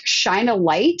just like shine a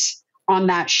light on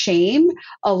that shame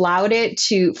allowed it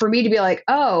for me to be like,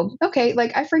 oh, okay.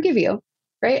 Like, I forgive you.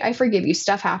 Right? I forgive you.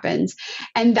 Stuff happens.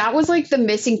 And that was like the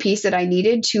missing piece that I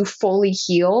needed to fully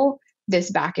heal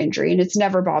this back injury. And it's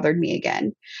never bothered me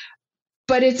again.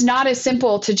 But it's not as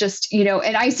simple to just, you know,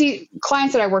 and I see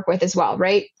clients that I work with as well,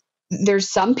 right?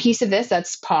 There's some piece of this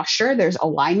that's posture, there's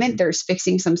alignment, there's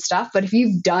fixing some stuff. But if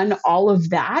you've done all of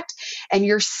that and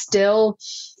you're still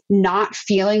not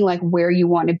feeling like where you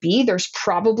want to be, there's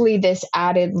probably this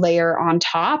added layer on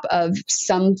top of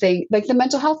something like the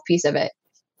mental health piece of it.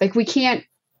 Like, we can't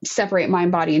separate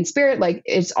mind, body, and spirit. Like,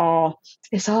 it's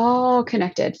all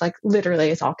connected. Like, literally,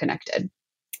 it's all connected.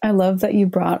 I love that you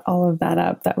brought all of that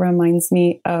up. That reminds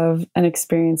me of an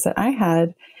experience that I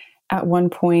had at one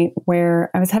point where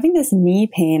I was having this knee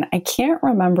pain. I can't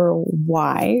remember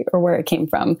why or where it came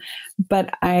from,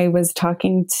 but I was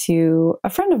talking to a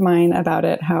friend of mine about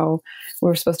it, how we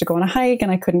were supposed to go on a hike and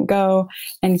I couldn't go.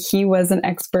 And he was an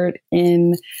expert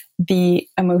in the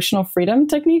emotional freedom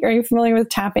technique. Are you familiar with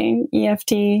tapping,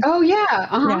 EFT? Oh, yeah.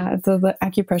 Uh-huh. Yeah, the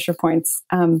acupressure points.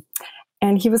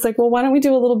 And he was like, well, why don't we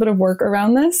do a little bit of work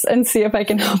around this and see if I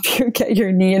can help you get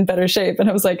your knee in better shape? And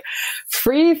I was like,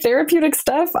 free therapeutic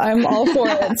stuff? I'm all for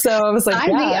it. So I was like,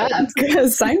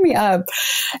 sign me up.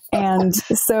 And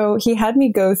so he had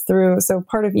me go through. So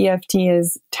part of EFT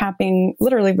is tapping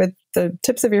literally with the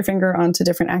tips of your finger onto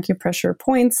different acupressure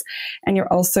points. And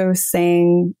you're also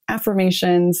saying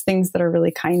affirmations, things that are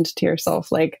really kind to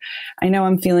yourself. Like, I know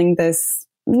I'm feeling this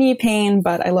knee pain,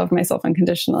 but I love myself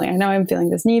unconditionally. I know I'm feeling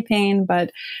this knee pain,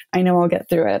 but I know I'll get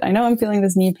through it. I know I'm feeling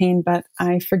this knee pain, but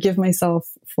I forgive myself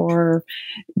for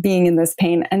being in this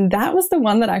pain. And that was the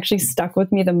one that actually stuck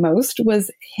with me the most, was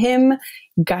him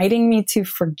guiding me to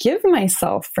forgive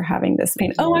myself for having this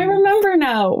pain. Oh, I remember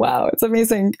now. Wow. It's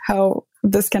amazing how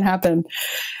this can happen.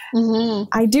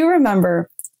 I do remember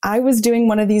I was doing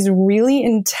one of these really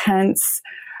intense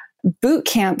boot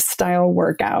camp style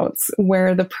workouts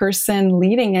where the person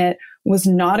leading it was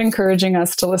not encouraging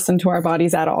us to listen to our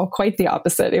bodies at all. Quite the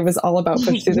opposite. It was all about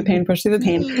push through the pain, push through the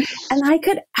pain. And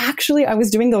I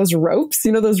was doing those ropes,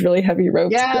 those really heavy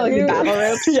ropes. Yeah, like the battle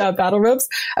ropes. Yeah, battle ropes.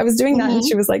 I was doing that and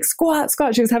she was like, squat,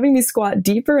 squat. She was having me squat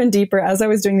deeper and deeper as I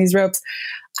was doing these ropes.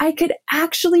 I could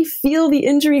actually feel the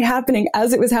injury happening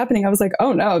as it was happening. I was like,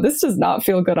 oh no, this does not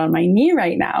feel good on my knee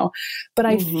right now. But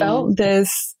I felt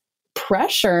this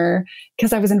pressure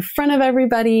because I was in front of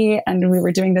everybody and we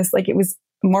were doing this, like, it was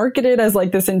marketed as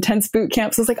like this intense boot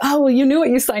camp. So I was like, oh, well, you knew what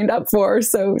you signed up for,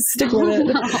 so stick with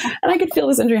it. And I could feel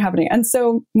this injury happening. And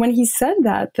so when he said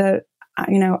that, I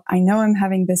know I'm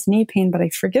having this knee pain, but I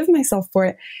forgive myself for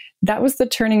it. That was the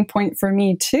turning point for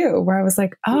me too, where I was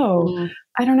like, oh,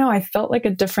 I don't know. I felt like a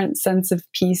different sense of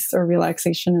peace or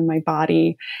relaxation in my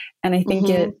body. And I think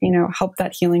it, helped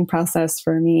that healing process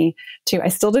for me too. I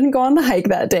still didn't go on the hike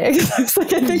that day. I was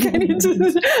like, I think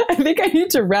I need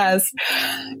to rest.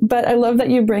 But I love that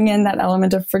you bring in that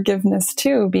element of forgiveness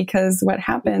too, because what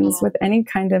happens with any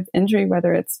kind of injury,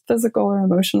 whether it's physical or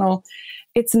emotional,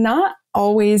 it's not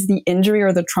always the injury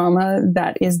or the trauma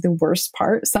that is the worst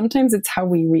part. Sometimes it's how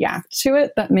we react to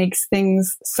it that makes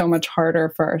things so much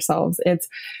harder for ourselves. It's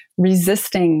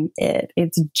resisting it.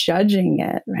 It's judging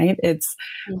it, right? It's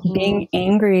being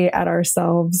angry at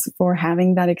ourselves for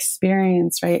having that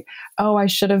experience, right? Oh, I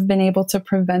should have been able to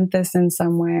prevent this in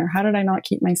some way. Or how did I not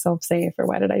keep myself safe? Or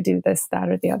why did I do this, that,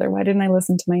 or the other? Why didn't I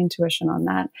listen to my intuition on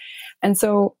that? And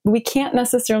so we can't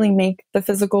necessarily make the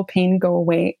physical pain go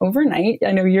away overnight.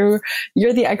 I know you're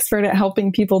the expert at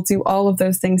helping people do all of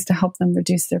those things to help them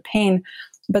reduce their pain.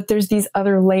 But there's these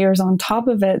other layers on top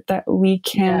of it that we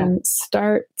can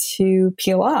start to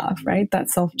peel off, right? That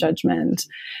self-judgment,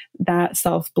 that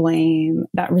self-blame,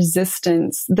 that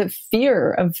resistance, the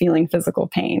fear of feeling physical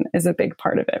pain is a big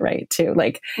part of it, right? Too.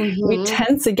 Like we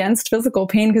tense against physical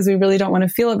pain because we really don't want to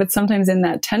feel it. But sometimes in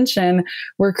that tension,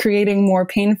 we're creating more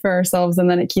pain for ourselves. And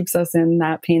then it keeps us in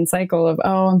that pain cycle of,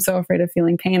 oh, I'm so afraid of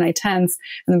feeling pain. I tense.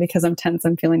 And then because I'm tense,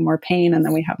 I'm feeling more pain. And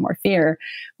then we have more fear.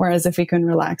 Whereas if we can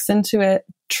relax into it,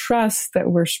 trust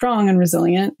that we're strong and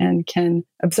resilient and can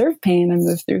observe pain and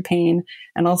move through pain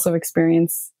and also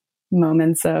experience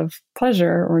moments of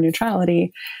pleasure or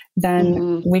neutrality,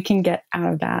 then we can get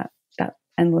out of that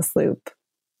endless loop.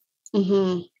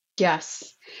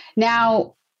 Yes.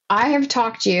 Now, I have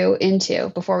talked you into,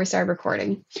 before we started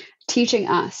recording, teaching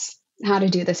us how to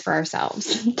do this for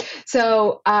ourselves.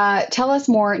 So tell us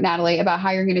more, Natalie, about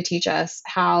how you're going to teach us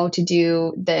how to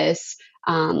do this.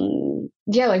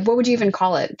 Like what would you even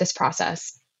call it, this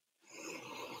process?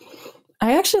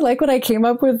 I actually like what I came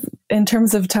up with in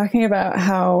terms of talking about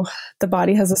how the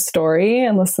body has a story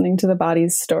and listening to the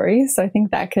body's story. So I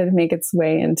think that could make its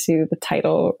way into the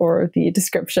title or the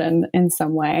description in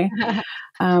some way.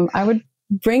 I would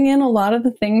bring in a lot of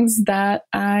the things that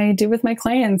I do with my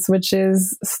clients, which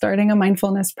is starting a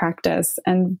mindfulness practice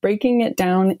and breaking it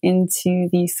down into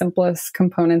the simplest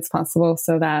components possible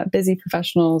so that busy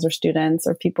professionals or students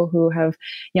or people who have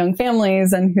young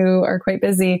families and who are quite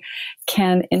busy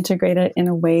can integrate it in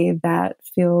a way that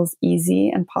feels easy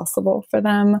and possible for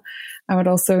them. I would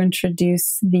also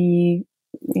introduce the,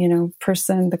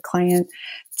 the client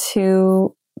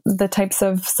to the types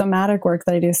of somatic work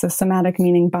that I do. So somatic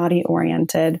meaning body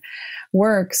oriented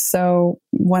work. So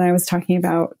when I was talking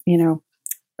about,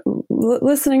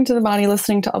 listening to the body,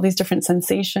 listening to all these different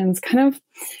sensations, kind of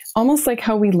almost like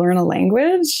how we learn a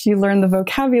language, you learn the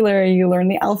vocabulary, you learn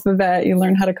the alphabet, you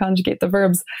learn how to conjugate the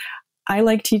verbs. I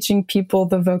like teaching people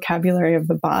the vocabulary of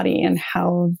the body and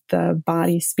how the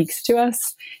body speaks to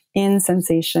us in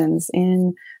sensations,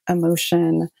 in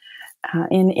emotion,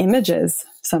 in images.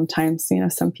 Sometimes,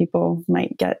 some people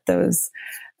might get those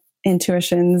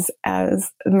intuitions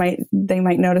they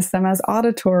might notice them as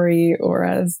auditory or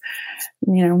as,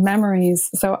 memories.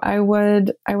 So I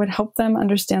would help them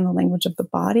understand the language of the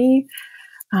body.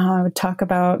 I would talk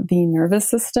about the nervous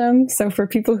system. So for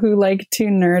people who like to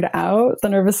nerd out, the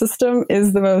nervous system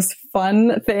is the most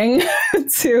fun thing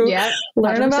to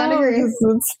learn about.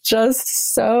 It's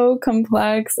just so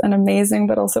complex and amazing,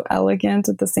 but also elegant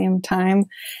at the same time.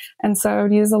 And so I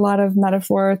would use a lot of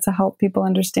metaphor to help people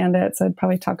understand it. So I'd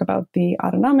probably talk about the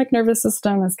autonomic nervous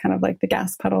system as kind of like the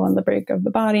gas pedal and the brake of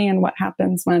the body, and what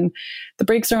happens when the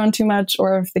brakes are on too much,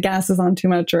 or if the gas is on too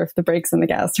much, or if the brakes and the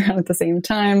gas are on at the same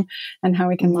time, and how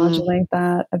we can modulate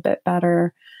that a bit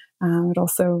better. It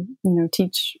also,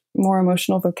 teach more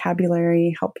emotional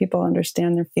vocabulary, help people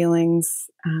understand their feelings,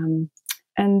 and,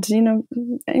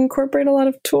 incorporate a lot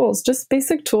of tools, just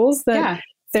basic tools that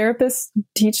therapists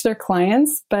teach their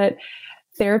clients, but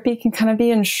therapy can kind of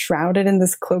be enshrouded in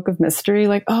this cloak of mystery,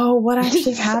 like, oh, what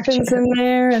actually happens in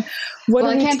there? And what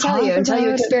I can't tell you until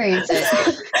you experience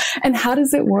it. And how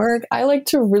does it work? I like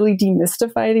to really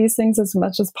demystify these things as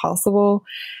much as possible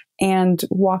and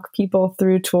walk people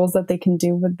through tools that they can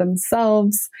do with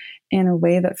themselves in a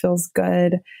way that feels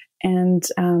good. And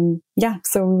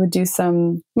so we would do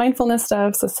some mindfulness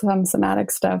stuff, so some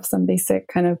somatic stuff, some basic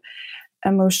kind of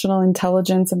emotional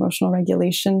intelligence, emotional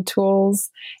regulation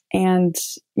tools. And,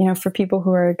 for people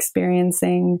who are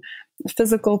experiencing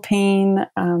physical pain,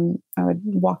 I would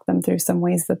walk them through some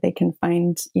ways that they can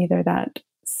find either that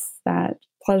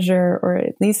pleasure or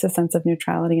at least a sense of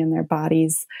neutrality in their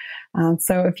bodies.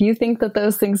 So if you think that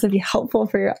those things would be helpful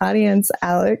for your audience,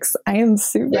 Alex, I am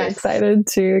super excited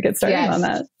to get started on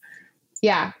that.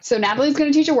 Yeah. So Natalie's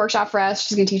going to teach a workshop for us.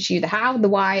 She's going to teach you the how, the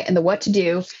why, and the what to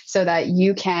do so that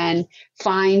you can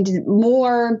find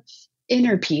more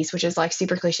inner peace, which is like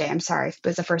super cliche. I'm sorry, but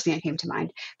it's the first thing that came to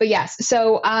mind. But yes.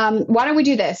 So why don't we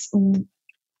do this?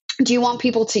 Do you want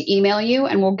people to email you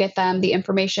and we'll get them the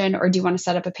information, or do you want to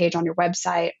set up a page on your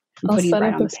website? I'll set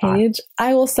up a page.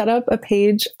 I will set up a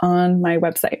page on my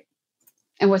website.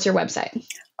 And what's your website?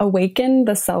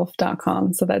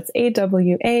 awakentheself.com. So that's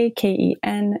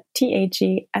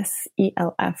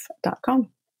awakentheself.com.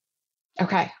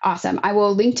 Okay, awesome. I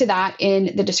will link to that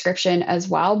in the description as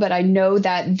well. But I know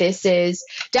that this is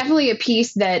definitely a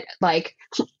piece that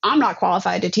I'm not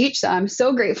qualified to teach. So I'm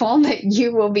so grateful that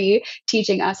you will be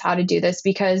teaching us how to do this,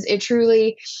 because it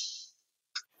truly,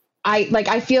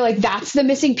 I feel like that's the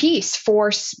missing piece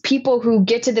for people who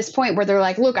get to this point where they're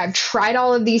like, look, I've tried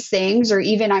all of these things, or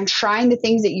even I'm trying the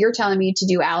things that you're telling me to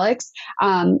do, Alex.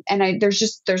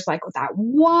 There's like that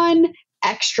one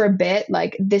extra bit,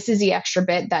 like this is the extra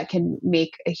bit that can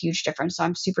make a huge difference. So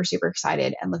I'm super, super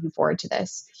excited and looking forward to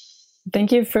this.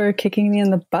 Thank you for kicking me in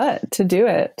the butt to do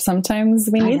it. Sometimes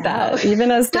we need that.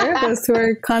 Even as therapists who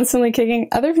are constantly kicking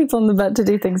other people in the butt to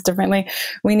do things differently,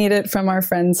 we need it from our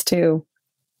friends too.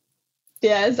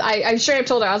 Yes, I straight up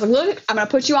told her, I was like, look, I'm going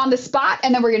to put you on the spot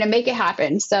and then we're going to make it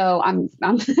happen. So I'm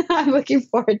looking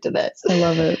forward to this. I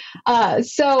love it.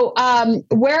 So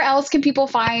where else can people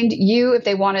find you if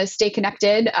they want to stay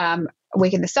connected?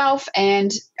 Awaken the Self.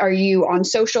 And are you on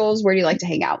socials? Where do you like to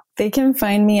hang out? They can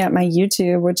find me at my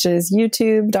YouTube, which is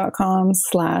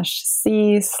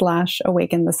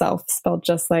youtube.com/c/awaken the self, spelled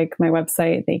just like my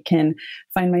website. They can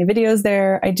find my videos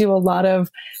there. I do a lot of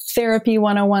therapy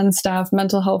 101 stuff,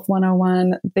 mental health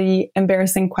 101, the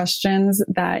embarrassing questions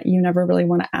that you never really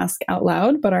want to ask out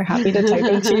loud, but are happy to type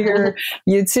into your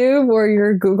YouTube or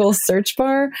your Google search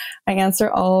bar. I answer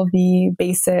all the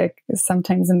basic,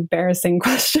 sometimes embarrassing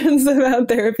questions about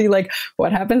therapy, like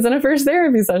what happens in a first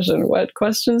therapy session? What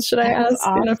questions should I ask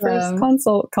in a first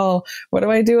consult call? What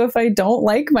do I do if I don't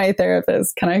like my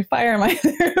therapist? Can I fire my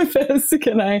therapist?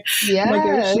 Can I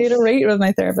negotiate a rate with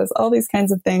my therapist? All these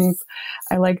kinds of things.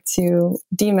 I like to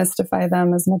demystify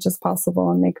them as much as possible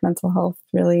and make mental health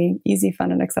really easy,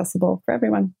 fun, and accessible for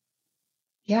everyone.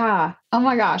 Yeah. Oh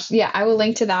my gosh. Yeah. I will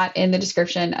link to that in the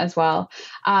description as well.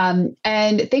 And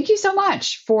thank you so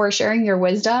much for sharing your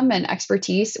wisdom and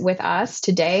expertise with us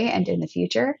today and in the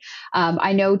future.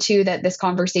 I know too that this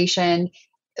conversation,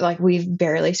 we've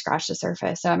barely scratched the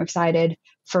surface. So I'm excited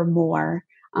for more.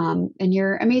 And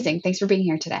you're amazing. Thanks for being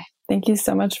here today. Thank you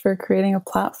so much for creating a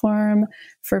platform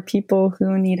for people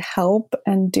who need help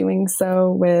and doing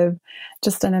so with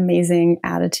just an amazing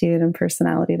attitude and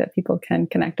personality that people can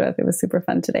connect with. It was super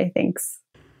fun today. Thanks.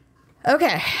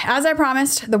 Okay. As I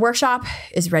promised, the workshop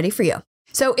is ready for you.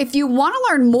 So if you want to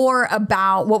learn more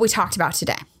about what we talked about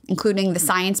today, including the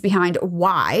science behind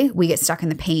why we get stuck in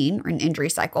the pain or an injury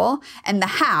cycle, and the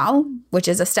how, which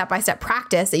is a step-by-step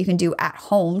practice that you can do at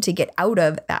home to get out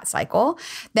of that cycle,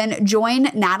 then join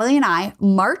Natalie and I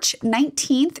March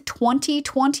 19th,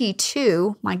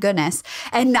 2022, my goodness,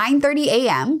 at 9:30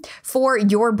 a.m. for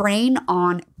Your Brain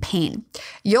on Pain.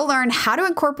 You'll learn how to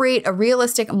incorporate a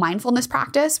realistic mindfulness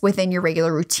practice within your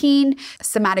regular routine,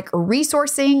 somatic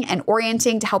resourcing and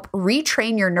orienting to help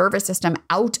retrain your nervous system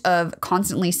out of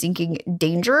constantly seeking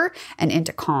danger and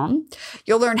into calm.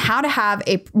 You'll learn how to have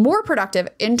a more productive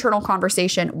internal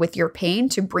conversation with your pain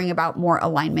to bring about more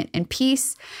alignment and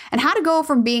peace, and how to go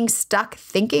from being stuck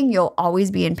thinking you'll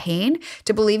always be in pain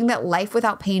to believing that life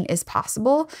without pain is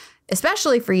possible,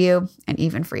 especially for you and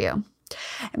even for you.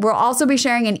 We'll also be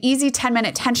sharing an easy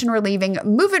 10-minute tension relieving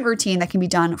movement routine that can be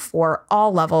done for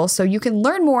all levels. So you can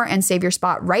learn more and save your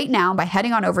spot right now by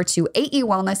heading on over to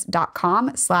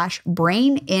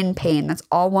aewellness.com/braininpain. That's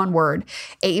all one word,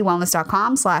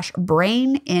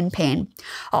 aewellness.com/braininpain.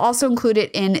 I'll also include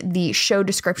it in the show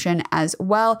description as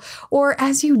well. Or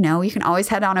as you know, you can always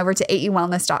head on over to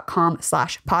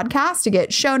aewellness.com/podcast to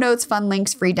get show notes, fun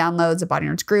links, free downloads, a Body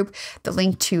Nerds group, the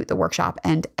link to the workshop,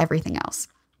 and everything else.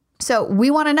 So we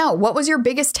want to know, what was your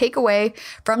biggest takeaway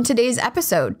from today's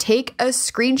episode? Take a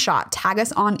screenshot, tag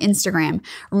us on Instagram.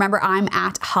 Remember, I'm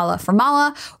at Hala for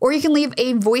Mala, or you can leave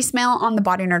a voicemail on the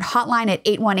Body Nerd hotline at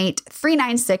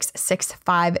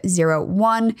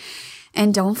 818-396-6501.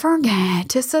 And don't forget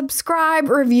to subscribe,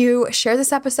 review, share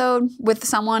this episode with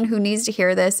someone who needs to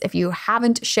hear this. If you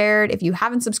haven't shared, if you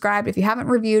haven't subscribed, if you haven't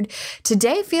reviewed,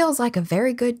 today feels like a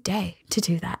very good day to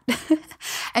do that.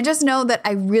 And just know that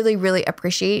I really, really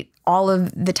appreciate all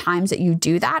of the times that you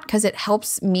do that, because it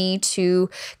helps me to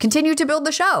continue to build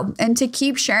the show and to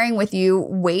keep sharing with you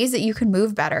ways that you can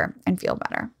move better and feel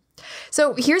better.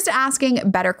 So here's to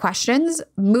asking better questions,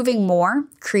 moving more,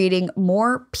 creating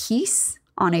more peace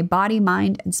on a body,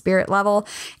 mind, and spirit level,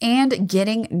 and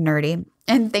getting nerdy.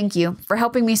 And thank you for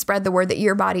helping me spread the word that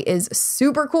your body is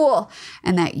super cool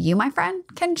and that you, my friend,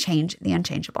 can change the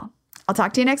unchangeable. I'll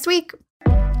talk to you next week.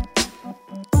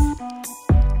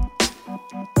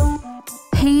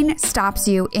 Pain stops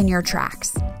you in your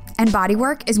tracks, and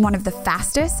bodywork is one of the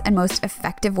fastest and most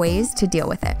effective ways to deal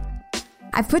with it.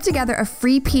 I've put together a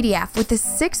free PDF with the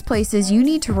 6 places you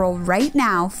need to roll right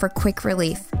now for quick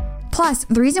relief. Plus,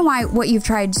 the reason why what you've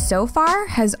tried so far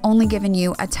has only given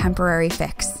you a temporary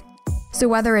fix. So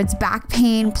whether it's back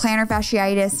pain, plantar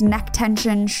fasciitis, neck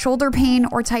tension, shoulder pain,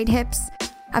 or tight hips,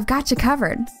 I've got you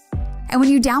covered. And when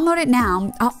you download it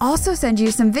now, I'll also send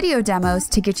you some video demos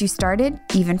to get you started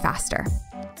even faster.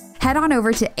 Head on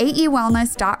over to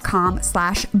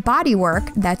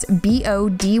aewellness.com/bodywork, that's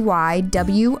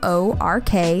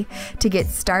BODYWORK, to get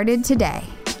started today.